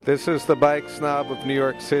This is the Bike Snob of New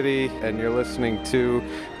York City, and you're listening to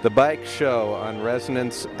The Bike Show on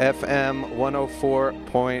Resonance FM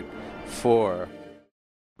 104.4.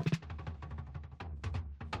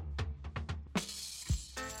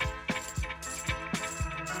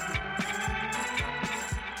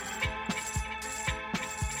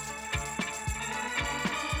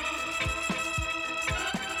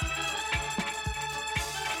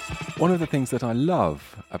 One of the things that I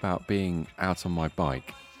love about being out on my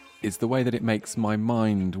bike is the way that it makes my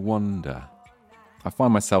mind wander. I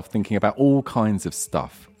find myself thinking about all kinds of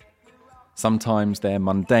stuff. Sometimes they're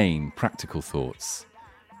mundane, practical thoughts.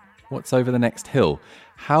 What's over the next hill?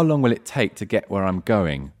 How long will it take to get where I'm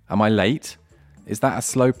going? Am I late? Is that a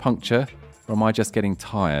slow puncture, or am I just getting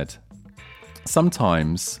tired?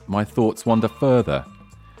 Sometimes my thoughts wander further.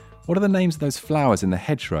 What are the names of those flowers in the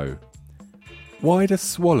hedgerow? Why do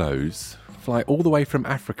swallows fly all the way from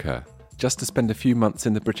Africa just to spend a few months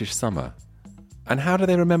in the British summer? And how do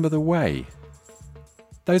they remember the way?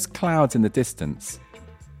 Those clouds in the distance,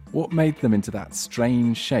 what made them into that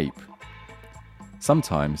strange shape?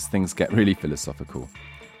 Sometimes things get really philosophical.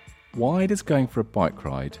 Why does going for a bike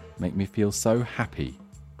ride make me feel so happy?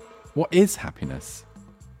 What is happiness?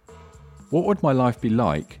 What would my life be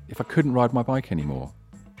like if I couldn't ride my bike anymore?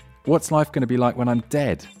 What's life going to be like when I'm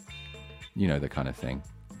dead? You know, the kind of thing.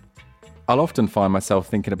 I'll often find myself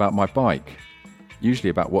thinking about my bike,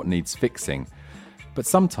 usually about what needs fixing, but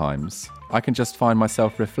sometimes I can just find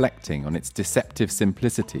myself reflecting on its deceptive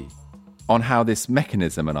simplicity, on how this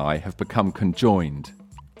mechanism and I have become conjoined,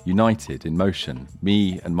 united in motion,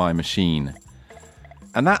 me and my machine.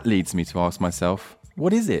 And that leads me to ask myself,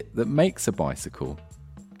 what is it that makes a bicycle?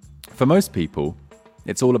 For most people,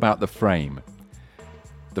 it's all about the frame.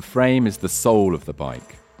 The frame is the soul of the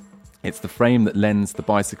bike. It's the frame that lends the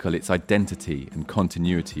bicycle its identity and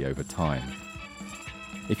continuity over time.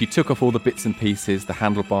 If you took off all the bits and pieces, the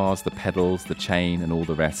handlebars, the pedals, the chain and all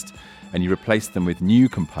the rest, and you replaced them with new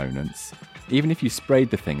components, even if you sprayed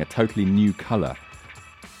the thing a totally new colour,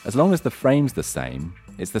 as long as the frame's the same,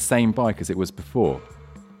 it's the same bike as it was before.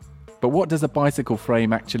 But what does a bicycle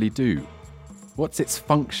frame actually do? What's its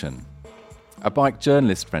function? A bike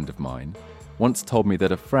journalist friend of mine once told me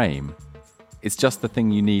that a frame is just the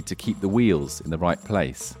thing you need to keep the wheels in the right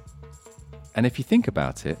place. And if you think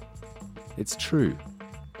about it, it's true.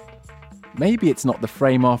 Maybe it's not the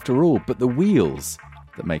frame after all, but the wheels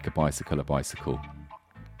that make a bicycle a bicycle.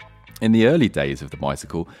 In the early days of the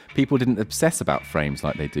bicycle, people didn't obsess about frames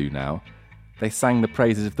like they do now. They sang the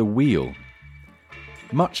praises of the wheel.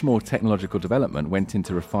 Much more technological development went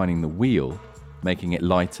into refining the wheel, making it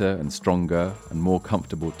lighter and stronger and more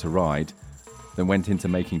comfortable to ride, than went into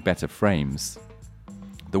making better frames.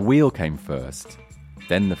 The wheel came first,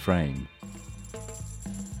 then the frame.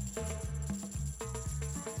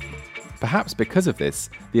 Perhaps because of this,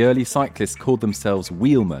 the early cyclists called themselves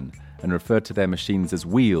wheelmen and referred to their machines as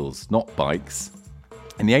wheels, not bikes.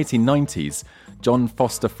 In the 1890s, John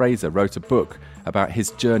Foster Fraser wrote a book about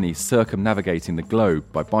his journey circumnavigating the globe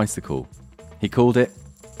by bicycle. He called it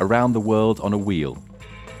Around the World on a Wheel.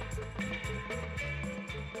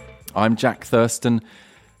 I'm Jack Thurston,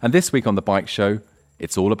 and this week on The Bike Show,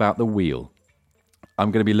 it's all about the wheel.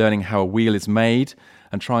 I'm going to be learning how a wheel is made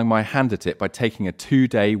and trying my hand at it by taking a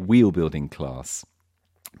 2-day wheelbuilding class.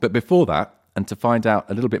 But before that, and to find out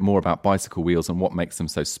a little bit more about bicycle wheels and what makes them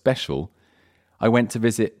so special, I went to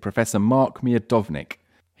visit Professor Mark Miodownik.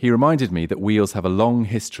 He reminded me that wheels have a long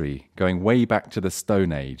history, going way back to the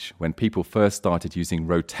Stone Age, when people first started using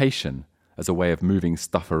rotation as a way of moving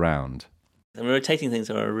stuff around. And rotating things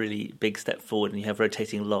are a really big step forward, and you have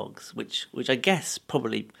rotating logs, which I guess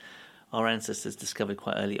probably our ancestors discovered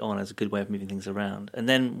quite early on as a good way of moving things around. And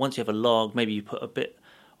then once you have a log, maybe you put a bit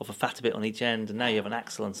of a fatter bit on each end, and now you have an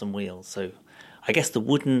axle and some wheels. So I guess the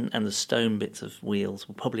wooden and the stone bits of wheels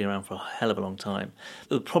were probably around for a hell of a long time.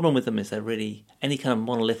 The problem with them is they're really, any kind of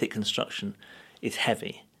monolithic construction is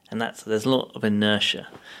heavy, and there's a lot of inertia.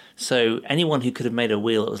 So anyone who could have made a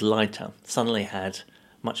wheel that was lighter suddenly had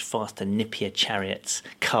much faster, nippier chariots,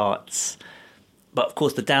 carts. But of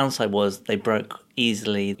course the downside was they broke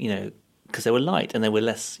easily, because they were light and they were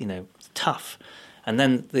less, tough. And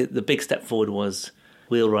then the big step forward was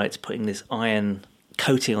wheelwrights putting this iron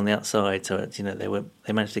coating on the outside. So it's,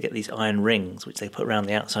 they managed to get these iron rings, which they put around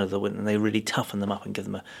the outside of the wheel, and they really toughen them up and give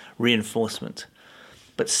them a reinforcement.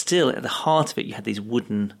 But still, at the heart of it, you had these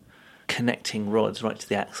wooden connecting rods right to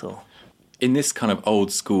the axle. In this kind of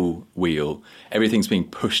old school wheel, everything's being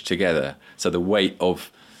pushed together, so the weight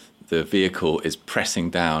of the vehicle is pressing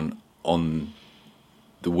down on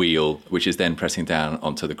the wheel, which is then pressing down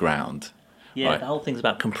onto the ground. Yeah, Right. the whole thing's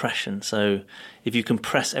about compression. So if you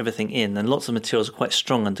compress everything in, and lots of materials are quite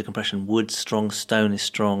strong under compression. Wood's strong, stone is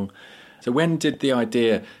strong. So when did the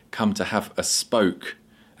idea come to have a spoke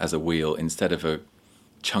as a wheel instead of a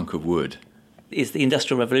chunk of wood? Is the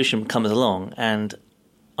Industrial Revolution comes along, and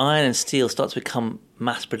iron and steel starts to become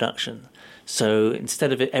mass production. So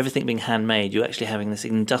instead of everything being handmade, you're actually having this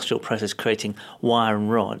industrial process creating wire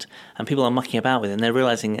and rod, and people are mucking about with it, and they're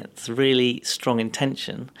realizing it's really strong in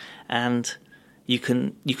tension, and you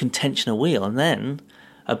can tension a wheel, and then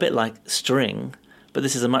a bit like string, but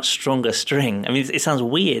this is a much stronger string. I mean, it sounds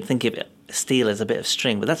weird thinking of steel as a bit of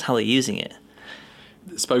string, but that's how they're using it.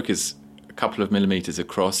 The spoke is a couple of millimetres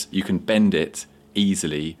across. You can bend it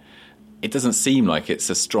easily. It doesn't seem like it's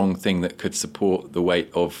a strong thing that could support the weight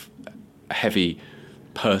of a heavy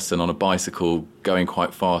person on a bicycle going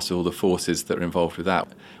quite fast with all the forces that are involved with that.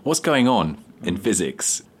 What's going on in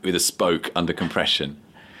physics with a spoke under compression?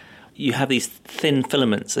 You have these thin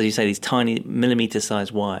filaments, as you say, these tiny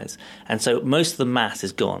millimetre-sized wires, and so most of the mass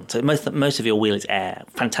is gone. So most of your wheel is air.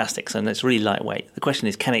 Fantastic, so it's really lightweight. The question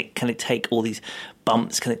is, can it take all these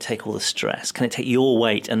bumps? Can it take all the stress? Can it take your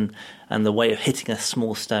weight and the weight of hitting a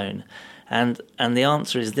small stone? And the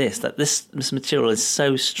answer is that this material is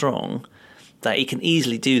so strong that it can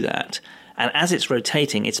easily do that. And as it's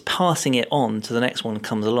rotating, it's passing it on to the next one that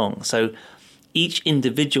comes along. So each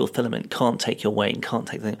individual filament can't take your weight and can't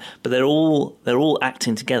take the thing, but they're all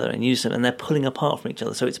acting together and using, and they're pulling apart from each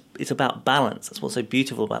other. So it's about balance. That's what's so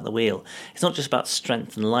beautiful about the wheel. It's not just about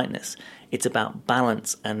strength and lightness. It's about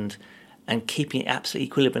balance and keeping it absolutely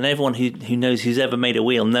equilibrium. And everyone who knows, who's ever made a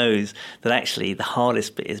wheel, knows that actually the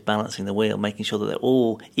hardest bit is balancing the wheel, making sure that they're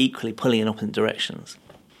all equally pulling in opposite directions.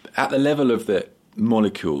 At the level of the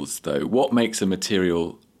molecules, though, what makes a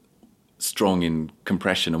material strong in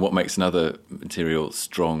compression and what makes another material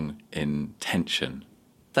strong in tension?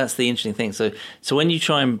 That's the interesting thing. So when you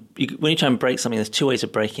try and break something, there's two ways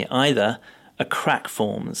of breaking it. Either a crack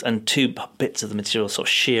forms and two bits of the material sort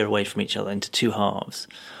of shear away from each other into two halves,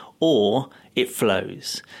 or it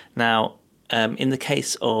flows. Now, in the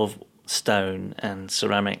case of stone and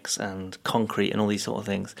ceramics and concrete and all these sort of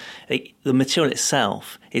things, the material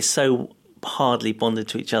itself is so hardly bonded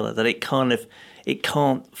to each other that it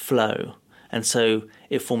can't flow, and so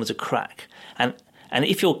it forms a crack. And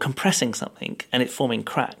if you're compressing something and it's forming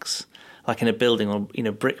cracks, like in a building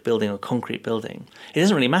or brick building or concrete building, it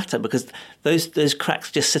doesn't really matter because those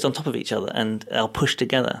cracks just sit on top of each other and they'll push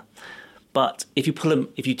together. But if you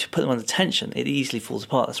put them under tension, it easily falls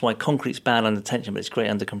apart. That's why concrete's bad under tension, but it's great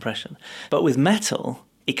under compression. But with metal,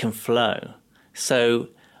 it can flow. So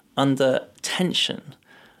under tension,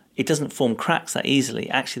 it doesn't form cracks that easily.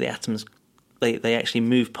 Actually, the atoms, they actually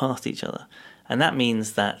move past each other. And that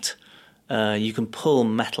means that you can pull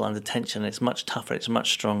metal under tension. It's much tougher. It's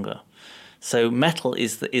much stronger. So metal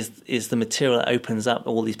is the material that opens up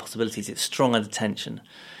all these possibilities. It's strong under tension.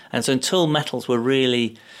 And so until metals were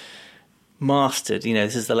really mastered,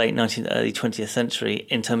 this is the late 19th, early 20th century,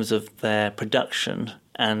 in terms of their production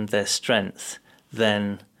and their strength,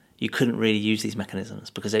 then you couldn't really use these mechanisms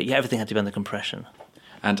because everything had to be under compression.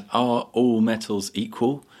 And are all metals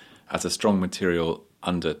equal as a strong material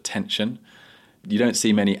under tension? You don't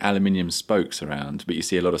see many aluminium spokes around, but you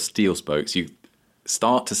see a lot of steel spokes. You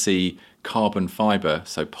start to see carbon fibre,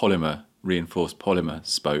 so reinforced polymer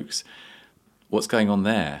spokes. What's going on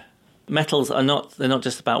there? Metals they're not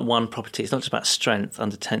just about one property. It's not just about strength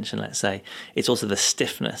under tension, let's say. It's also the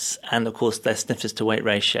stiffness and, of course, their stiffness to weight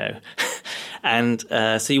ratio. And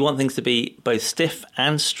so you want things to be both stiff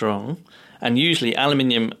and strong. And usually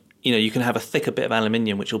aluminium, you can have a thicker bit of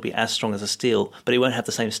aluminium which will be as strong as a steel, but it won't have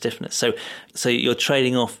the same stiffness. So you're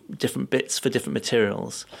trading off different bits for different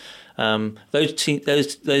materials. Those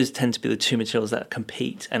tend to be the two materials that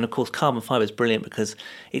compete. And of course, carbon fibre is brilliant because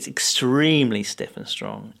it's extremely stiff and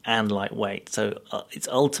strong and lightweight. So it's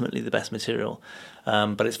ultimately the best material,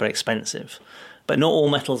 but it's very expensive. But not all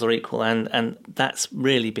metals are equal, and that's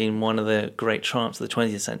really been one of the great triumphs of the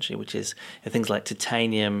 20th century, which is things like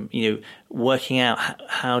titanium, working out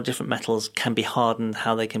how different metals can be hardened,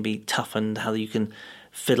 how they can be toughened, how you can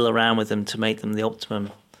fiddle around with them to make them the optimum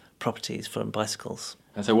properties for bicycles.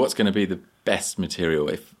 And so what's going to be the best material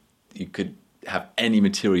if you could have any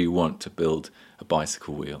material you want to build a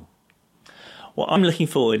bicycle wheel? Well, I'm looking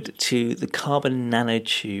forward to the carbon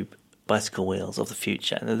nanotube bicycle wheels of the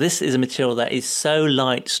future. Now, this is a material that is so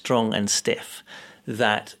light, strong and stiff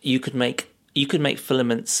that you could make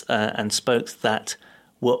filaments and spokes that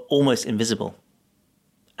were almost invisible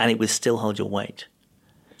and it would still hold your weight.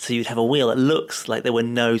 So you'd have a wheel that looks like there were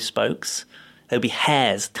no spokes. There would be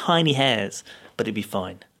hairs, tiny hairs, but it'd be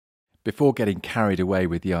fine. Before getting carried away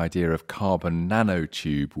with the idea of carbon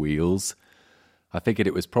nanotube wheels, I figured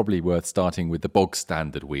it was probably worth starting with the bog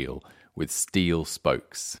standard wheel with steel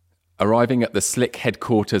spokes. Arriving at the slick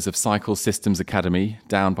headquarters of Cycle Systems Academy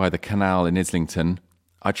down by the canal in Islington,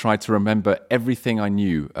 I tried to remember everything I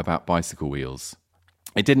knew about bicycle wheels.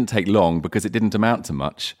 It didn't take long because it didn't amount to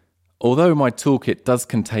much. Although my toolkit does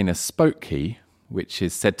contain a spoke key, which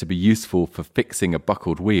is said to be useful for fixing a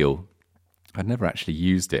buckled wheel, I'd never actually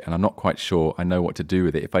used it, and I'm not quite sure I know what to do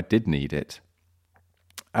with it if I did need it.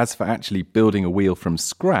 As for actually building a wheel from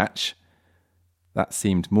scratch, that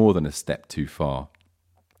seemed more than a step too far.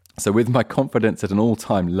 So with my confidence at an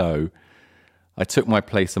all-time low, I took my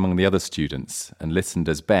place among the other students and listened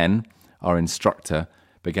as Ben, our instructor,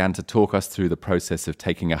 began to talk us through the process of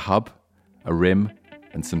taking a hub, a rim,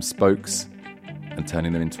 and some spokes, and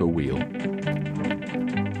turning them into a wheel.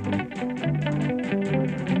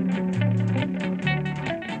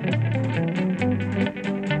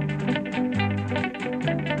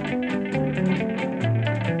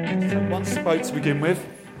 One spoke to begin with,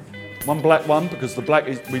 one black one, because the black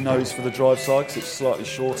we know is for the drive side because it's slightly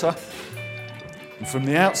shorter. And from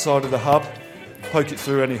the outside of the hub, poke it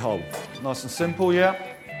through any hole. Nice and simple, yeah?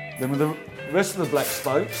 Then with the rest of the black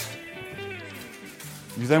spokes,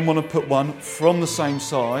 you then want to put one from the same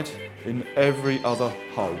side in every other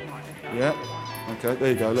hole. Yeah? Okay,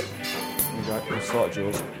 there you go, look. There you go, we'll start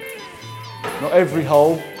yours. Not every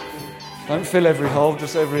hole, don't fill every hole,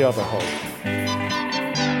 just every other hole.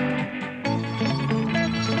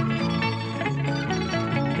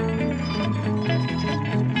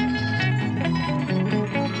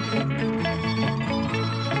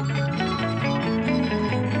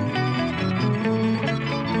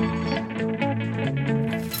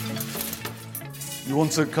 You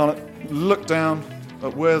want to kind of look down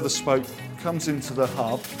at where the spoke comes into the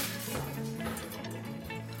hub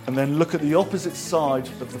and then look at the opposite side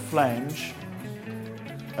of the flange,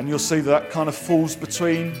 and you'll see that kind of falls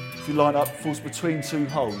between, if you line up, falls between two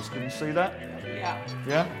holes. Can you see that? Yeah.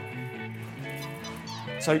 Yeah?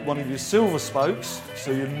 Take one of your silver spokes,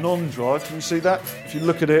 so your non-drive, can you see that? If you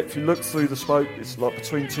look at it, if you look through the spoke, it's like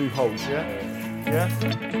between two holes, yeah? Yeah?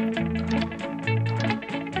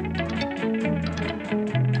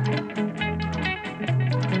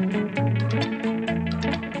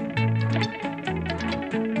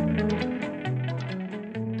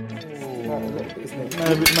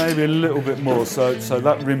 Maybe a little bit more, so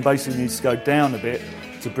that rim basically needs to go down a bit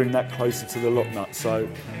to bring that closer to the lock nut. So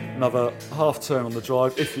another half turn on the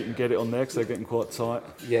drive, if you can get it on there, because they're getting quite tight.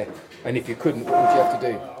 Yeah, and if you couldn't, what would you have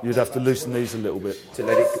to do? You'd have to loosen these a little bit. To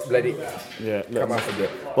let it come up a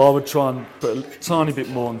bit. But I would try and put a tiny bit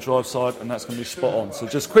more on the drive side, and that's going to be spot on. So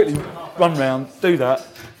just quickly run round, do that,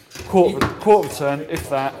 quarter of a turn, if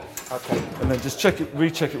that, Okay. and then just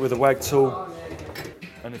recheck it with a wag tool.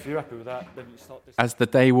 And if you're happy with that, then you start this. As the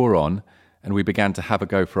day wore on and we began to have a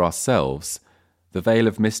go for ourselves, the veil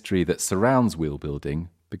of mystery that surrounds wheel building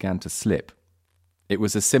began to slip. It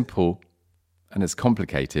was as simple and as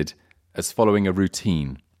complicated as following a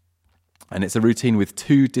routine. And it's a routine with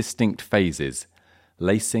two distinct phases,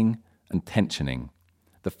 lacing and tensioning.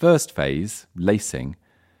 The first phase, lacing,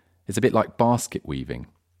 is a bit like basket weaving.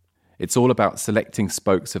 It's all about selecting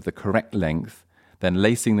spokes of the correct length, then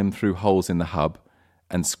lacing them through holes in the hub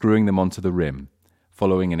and screwing them onto the rim,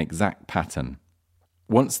 following an exact pattern.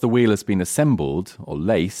 Once the wheel has been assembled or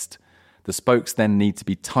laced, the spokes then need to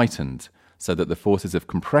be tightened so that the forces of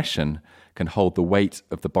compression can hold the weight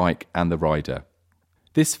of the bike and the rider.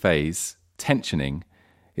 This phase, tensioning,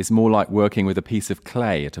 is more like working with a piece of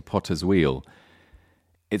clay at a potter's wheel.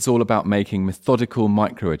 It's all about making methodical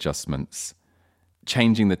micro-adjustments,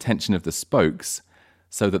 changing the tension of the spokes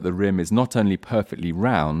so that the rim is not only perfectly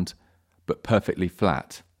round, but perfectly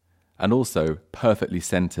flat, and also perfectly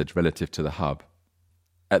centred relative to the hub.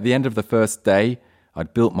 At the end of the first day,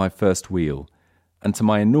 I'd built my first wheel, and to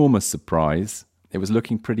my enormous surprise, it was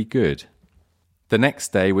looking pretty good. The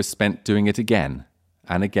next day was spent doing it again,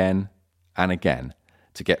 and again, and again,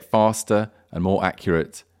 to get faster and more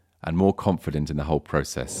accurate and more confident in the whole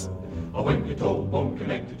process. When your toe bone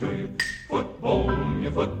connected to your foot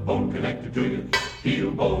bone connected to your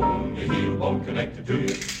heel bone connected to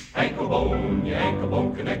your ankle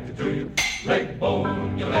bone connected to your leg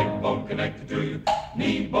bone connected to your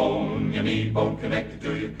knee bone connected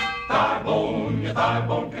to your thigh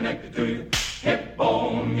bone connected to your hip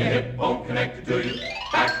bone connected to your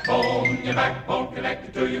back bone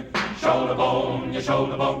connected to your shoulder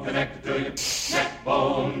bone connected to your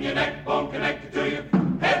neck bone connected to your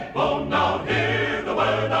head bone. Now hear the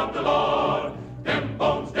word of the Lord. Them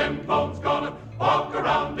bones gonna walk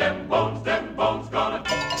around. Them bones gonna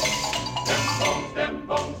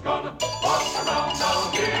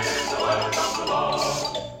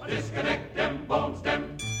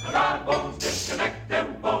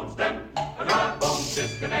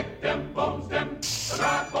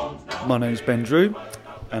My name is Ben Drew,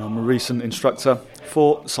 and I'm a recent instructor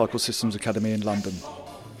for Cycle Systems Academy in London.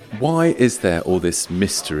 Why is there all this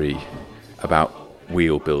mystery about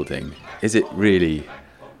wheel building? Is it really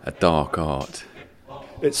a dark art?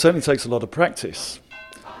 It certainly takes a lot of practice.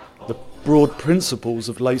 The broad principles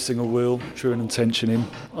of lacing a wheel, truing and tensioning,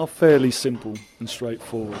 are fairly simple and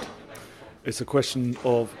straightforward. It's a question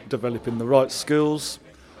of developing the right skills,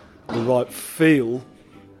 the right feel,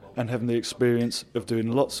 and having the experience of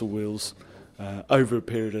doing lots of wheels over a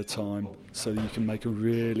period of time so that you can make a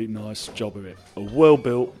really nice job of it. A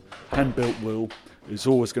well-built, hand-built wheel is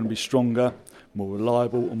always going to be stronger, more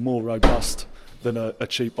reliable and more robust than a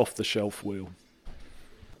cheap off-the-shelf wheel.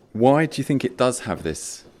 Why do you think it does have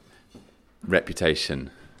this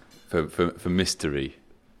reputation for mystery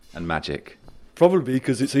and magic? Probably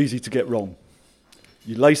because it's easy to get wrong.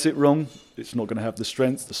 You lace it wrong, it's not going to have the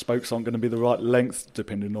strength, the spokes aren't going to be the right length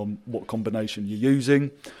depending on what combination you're using,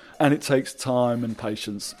 and it takes time and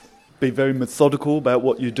patience. Be very methodical about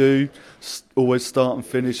what you do, always start and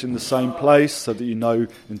finish in the same place so that you know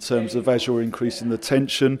in terms of as you're increasing the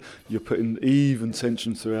tension, you're putting even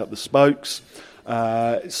tension throughout the spokes.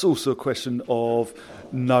 It's also a question of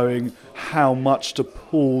knowing how much to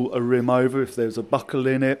pull a rim over if there's a buckle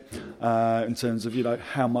in it, in terms of,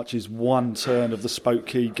 how much is one turn of the spoke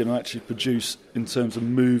key going to actually produce in terms of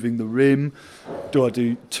moving the rim. Do I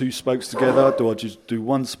do two spokes together? Do I just do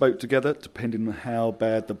one spoke together, depending on how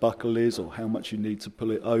bad the buckle is or how much you need to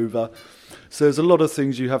pull it over? So there's a lot of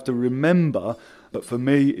things you have to remember, but for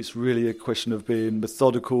me it's really a question of being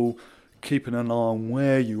methodical, keeping an eye on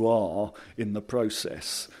where you are in the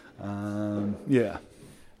process.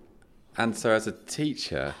 And so as a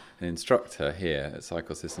teacher, an instructor here at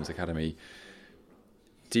Cycle Systems Academy,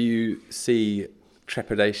 do you see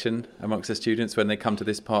trepidation amongst the students when they come to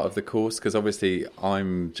this part of the course? Because obviously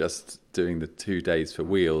I'm just doing the 2 days for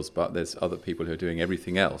wheels, but there's other people who are doing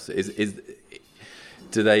everything else.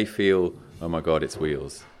 Do they feel, oh my God, it's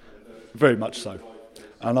wheels? Very much so.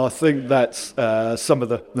 And I think that's some of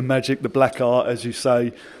the magic, the black art, as you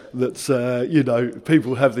say, that,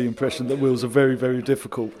 people have the impression that wheels are very, very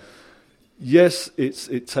difficult. Yes,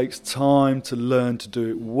 it takes time to learn to do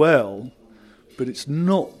it well, but it's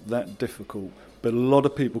not that difficult. But a lot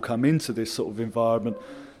of people come into this sort of environment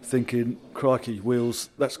thinking, crikey, wheels,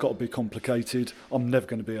 that's got to be complicated. I'm never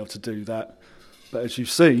going to be able to do that. But as you've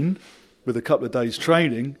seen, with a couple of days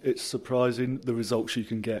training, it's surprising the results you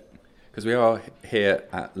can get. Because we are here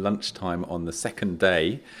at lunchtime on the second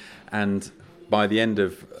day, and by the end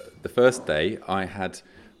of the first day, I had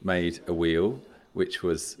made a wheel which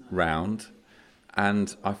was round,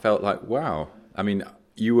 and I felt like, wow. I mean,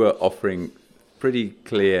 you were offering pretty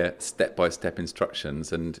clear step-by-step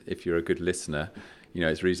instructions, and if you're a good listener,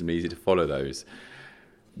 it's reasonably easy to follow those.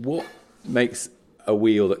 What makes a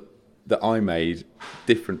wheel that I made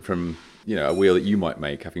different from, a wheel that you might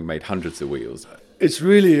make, having made hundreds of wheels? It's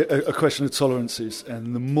really a question of tolerances,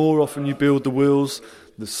 and the more often you build the wheels,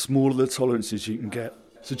 the smaller the tolerances you can get.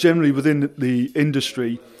 So generally within the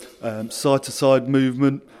industry, side-to-side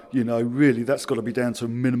movement, really that's got to be down to a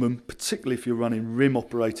minimum, particularly if you're running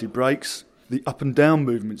rim-operated brakes. The up and down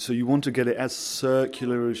movement, so you want to get it as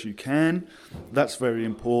circular as you can. That's very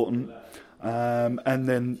important. And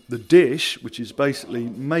then the dish, which is basically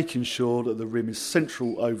making sure that the rim is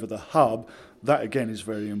central over the hub, that again is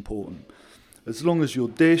very important. As long as your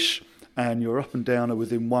dish and your up and down are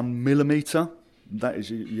within 1 millimetre, that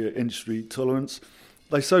is your industry tolerance.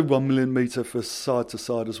 They say 1 millimetre for side to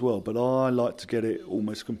side as well, but I like to get it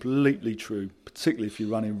almost completely true, particularly if you're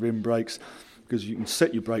running rim brakes, because you can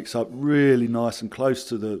set your brakes up really nice and close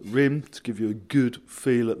to the rim to give you a good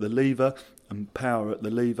feel at the lever and power at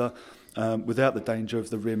the lever, without the danger of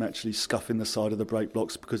the rim actually scuffing the side of the brake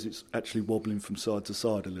blocks because it's actually wobbling from side to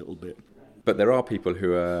side a little bit. But there are people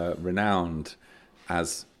who are renowned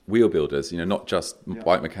as wheel builders, not just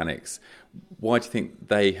bike mechanics. Why do you think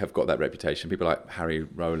they have got that reputation? People like Harry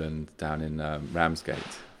Rowland down in Ramsgate,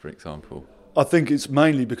 for example. I think it's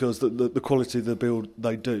mainly because the quality of the build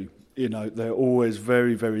they do. They're always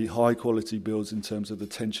very, very high quality builds in terms of the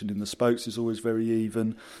tension in the spokes is always very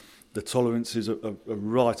even. The tolerances are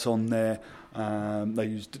right on there. They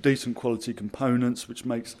use decent quality components, which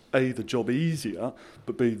makes A, the job easier,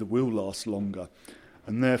 but B, the wheel lasts longer.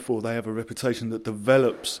 And therefore they have a reputation that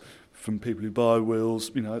develops from people who buy wheels.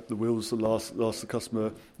 The wheels that last the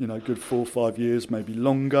customer, good 4 or 5 years, maybe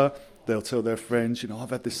longer. They'll tell their friends, I've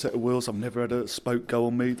had this set of wheels, I've never had a spoke go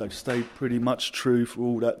on me. They've stayed pretty much true for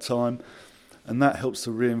all that time. And that helps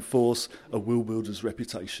to reinforce a wheel builder's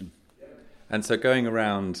reputation. And so going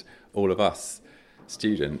around all of us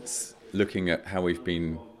students, looking at how we've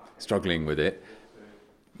been struggling with it,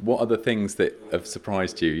 What are the things that have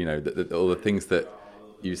surprised you? You know, all the things that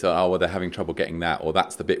you say, oh, well, they're having trouble getting that, or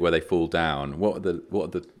that's the bit where they fall down. What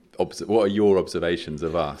are your observations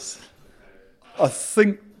of us? I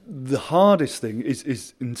think the hardest thing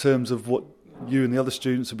is in terms of what you and the other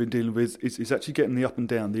students have been dealing with is actually getting the up and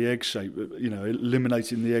down, the egg shape,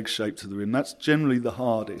 eliminating the egg shape to the rim. That's generally the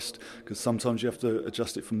hardest, because sometimes you have to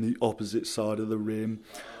adjust it from the opposite side of the rim.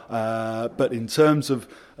 But in terms of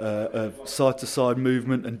side-to-side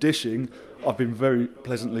movement and dishing, I've been very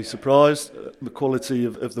pleasantly surprised. The quality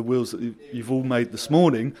of the wheels that you've all made this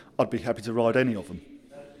morning, I'd be happy to ride any of them.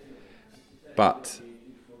 But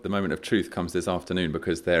the moment of truth comes this afternoon,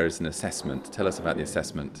 because there is an assessment. Tell us about the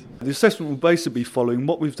assessment. The assessment will basically be following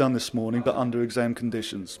what we've done this morning, but under exam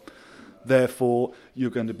conditions. Therefore, you're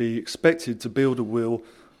going to be expected to build a wheel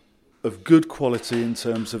of good quality in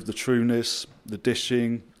terms of the trueness, the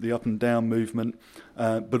dishing, the up and down movement,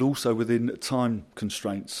 but also within time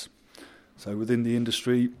constraints. So within the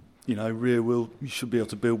industry, rear wheel, you should be able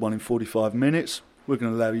to build one in 45 minutes. We're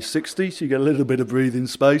going to allow you 60, so you get a little bit of breathing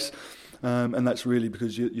space. And that's really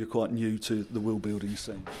because you're quite new to the wheel building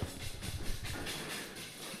scene.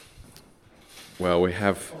 Well, we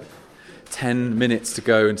have 10 minutes to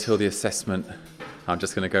go until the assessment. I'm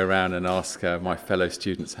just going to go around and ask my fellow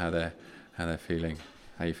students how they're feeling.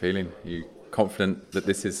 How are you feeling? Are you confident that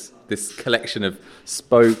this collection of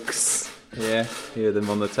spokes, hear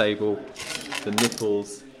them on the table, the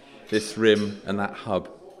nipples, this rim and that hub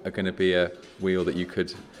are going to be a wheel that you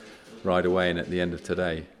could ride away in at the end of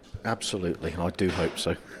today? Absolutely, I do hope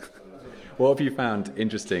so. What have you found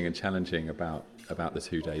interesting and challenging about the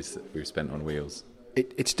 2 days that we've spent on wheels?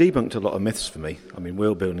 It's debunked a lot of myths for me. I mean,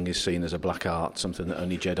 wheel building is seen as a black art, something that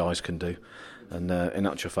only Jedis can do. And in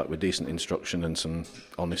actual fact, with decent instruction and some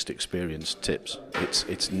honest experience tips,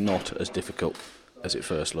 it's not as difficult as it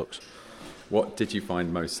first looks. What did you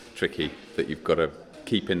find most tricky that you've got to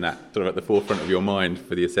keep in that sort of at the forefront of your mind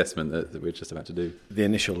for the assessment that we're just about to do? The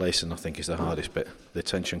initial lacing, I think, is the hardest bit. The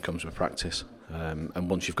tension comes with practice, and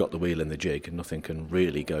once you've got the wheel in the jig, nothing can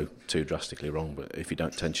really go too drastically wrong. But if you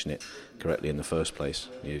don't tension it correctly in the first place,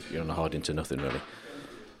 you're on a hard into nothing, really.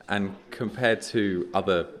 And compared to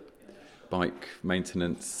other bike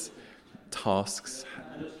maintenance tasks,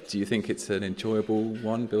 do you think it's an enjoyable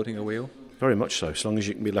one, building a wheel? Very much so, as long as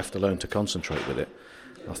you can be left alone to concentrate with it.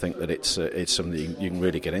 I think that it's something you can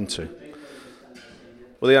really get into.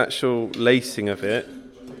 Well, the actual lacing of it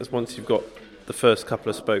is once you've got the first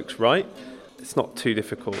couple of spokes right, it's not too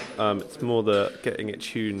difficult. It's more the getting it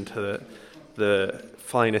tuned to the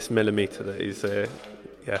finest millimetre that is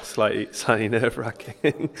slightly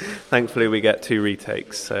nerve-wracking. Thankfully, we get 2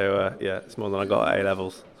 retakes, so it's more than I got at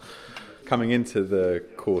A-levels. Coming into the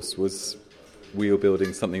course, was wheel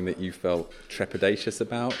building something that you felt trepidatious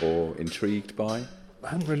about or intrigued by? I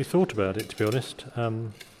hadn't really thought about it, to be honest.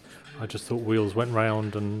 I just thought wheels went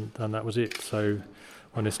round and that was it. So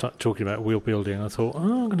when they started talking about wheel building, I thought,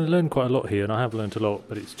 I'm going to learn quite a lot here, and I have learned a lot,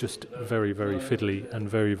 but it's just very, very fiddly and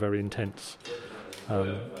very, very intense,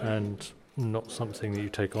 and not something that you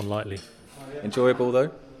take on lightly. Enjoyable, though?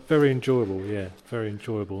 Very enjoyable, yeah, very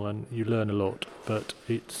enjoyable, and you learn a lot, but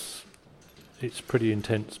it's pretty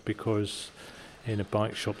intense because in a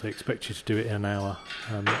bike shop they expect you to do it in an hour,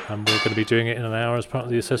 and we're going to be doing it in an hour as part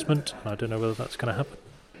of the assessment. I don't know whether that's going to happen.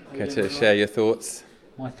 Care to share your thoughts?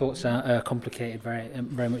 My thoughts are complicated,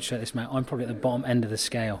 very much so at this moment. I'm probably at the bottom end of the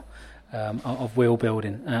scale of wheel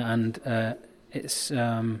building, and it's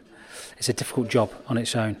a difficult job on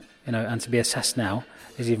its own, and to be assessed now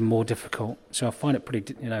is even more difficult. So I find it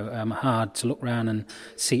pretty hard to look around and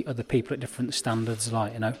see other people at different standards,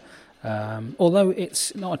 although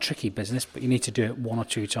it's not a tricky business, but you need to do it 1 or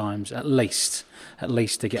 2 times at least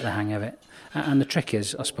to get the hang of it. And the trick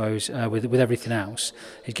is, I suppose, with everything else,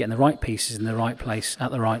 is getting the right pieces in the right place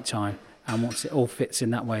at the right time. And once it all fits in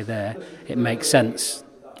that way there, it makes sense.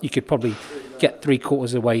 You could probably get 3/4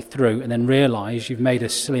 of the way through and then realise you've made a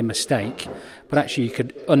silly mistake, but actually you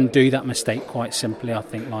could undo that mistake quite simply, I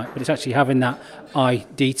think. But it's actually having that eye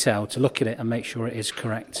detail to look at it and make sure it is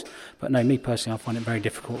correct. But no, me personally, I find it very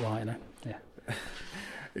difficult, Yeah.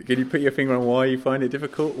 Can you put your finger on why you find it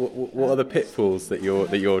difficult? What are the pitfalls that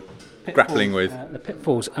you're grappling with? The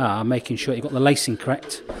pitfalls are making sure you've got the lacing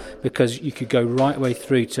correct, because you could go right way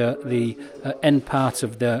through to the end part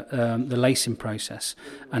of the lacing process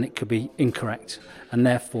and it could be incorrect, and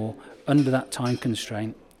therefore under that time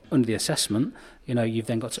constraint under the assessment, you've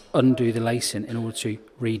then got to undo the lacing in order to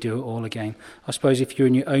redo it all again. I suppose if you're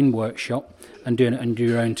in your own workshop and doing it under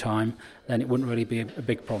your own time, then it wouldn't really be a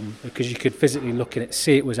big problem, because you could physically look at it,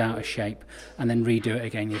 see it was out of shape, and then redo it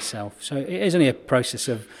again yourself. So it is only a process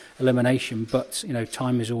of elimination, but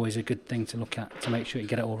time is always a good thing to look at to make sure you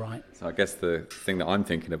get it all right. So I guess the thing that I'm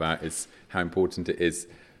thinking about is how important it is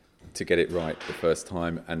to get it right the first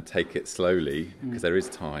time and take it slowly, because there is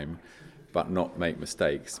time, but not make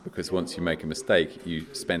mistakes, because once you make a mistake, you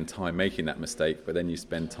spend time making that mistake, but then you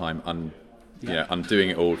spend time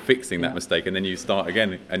undoing it all, fixing that mistake, and then you start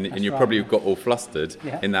again, and you probably got all flustered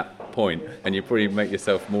in that point, and you probably make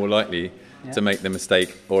yourself more likely to make the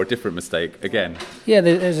mistake or a different mistake again. Yeah,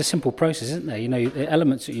 there's a simple process, isn't there? The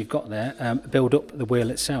elements that you've got there build up the wheel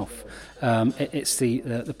itself. It's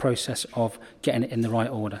the process of getting it in the right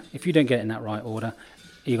order. If you don't get it in that right order,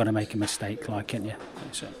 you're going to make a mistake, aren't you?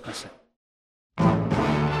 So that's it.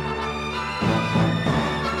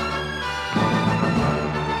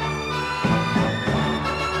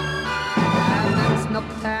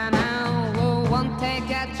 Nocturnal, who won't take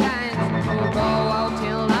a chance, who'll go out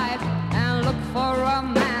in life and look for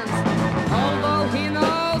romance, although he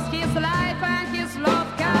knows his life and his love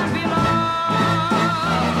can be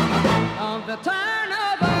lost on the turn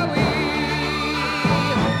of a wheel.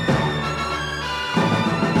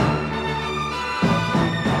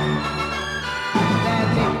 The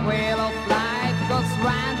big wheel of life goes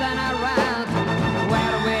round and around.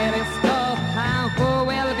 Where will it stop and who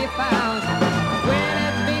will be found?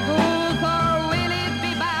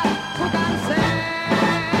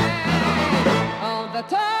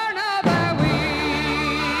 Turn of a wheel.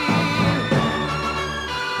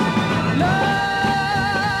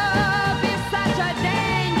 Love is such a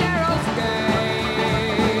dangerous game.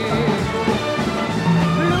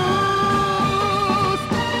 Lose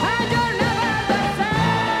and you're never the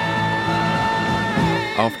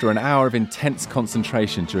same. After an hour of intense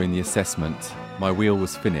concentration during the assessment, my wheel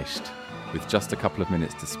was finished, with just a couple of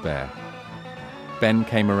minutes to spare. Ben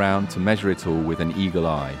came around to measure it all with an eagle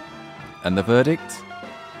eye. And the verdict?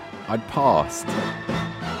 I'd passed.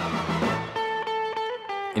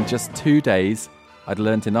 In just 2 days, I'd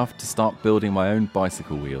learnt enough to start building my own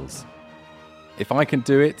bicycle wheels. If I can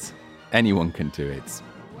do it, anyone can do it.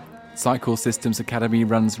 Cycle Systems Academy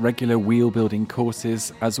runs regular wheel building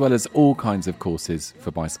courses, as well as all kinds of courses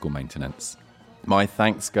for bicycle maintenance. My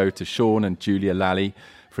thanks go to Sean and Julia Lally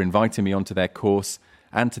for inviting me onto their course,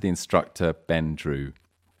 and to the instructor, Ben Drew.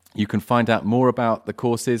 You can find out more about the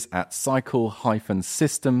courses at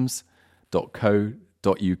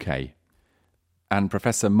cycle-systems.co.uk. And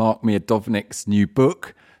Professor Mark Miodownik's new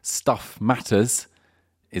book, Stuff Matters,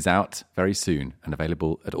 is out very soon and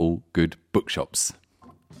available at all good bookshops.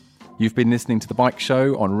 You've been listening to The Bike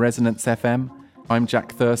Show on Resonance FM. I'm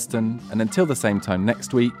Jack Thurston, and until the same time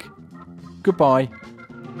next week, goodbye.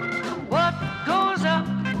 What goes up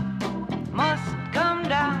must come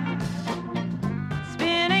down.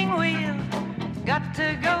 Spinning wheel, got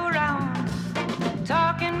to go round.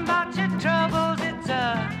 Talking about your troubles, it's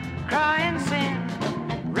a crying sin.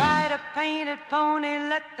 Ride a painted pony,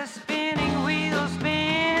 let the spinning wheel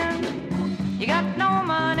spin. You got no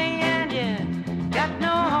money and you got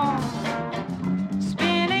no home.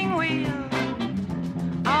 Spinning wheel,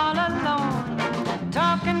 all alone.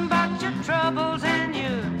 Talking about your troubles and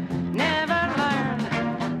you never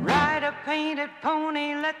learn. Ride a painted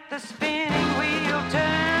pony, let the spinning wheel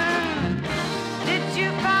turn. Did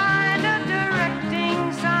you find a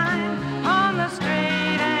directing sign on the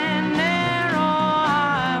straight and narrow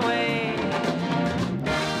highway?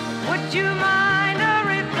 Would you mind a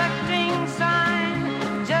reflecting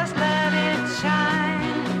sign? Just let it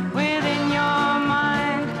shine within your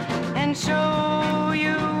mind and show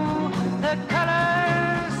you the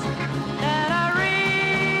colors that are real.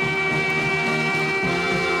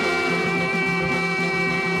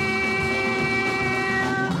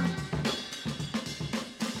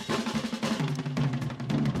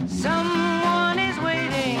 Someone is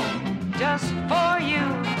waiting just for you.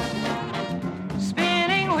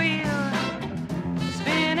 Spinning wheel,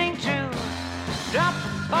 spinning true. Drop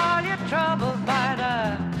all your troubles by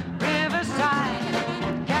the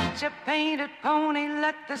riverside. Catch a painted pony,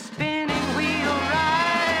 let the spinning wheel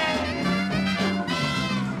ride.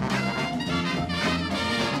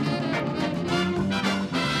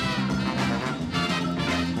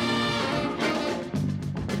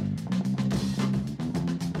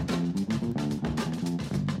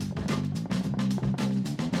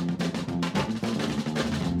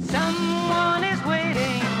 Someone is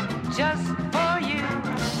waiting just for you.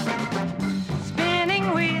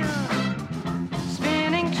 Spinning wheel,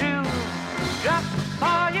 spinning true. Drop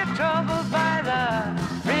all your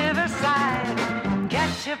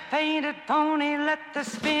painted pony, let the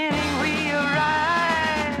spinning wheel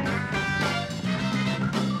ride.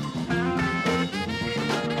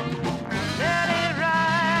 Let it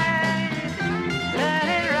ride, let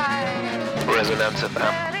it ride. Resonance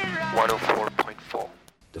FM 104.4.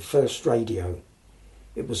 The first radio.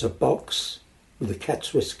 It was a box with a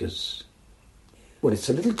cat's whiskers. Well, it's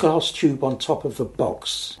a little glass tube on top of the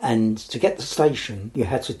box, and to get the station you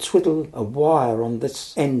had to twiddle a wire on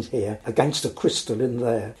this end here against a crystal in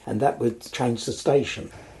there, and that would change the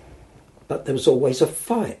station. But there was always a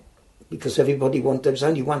fight because there was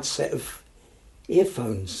only one set of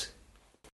earphones,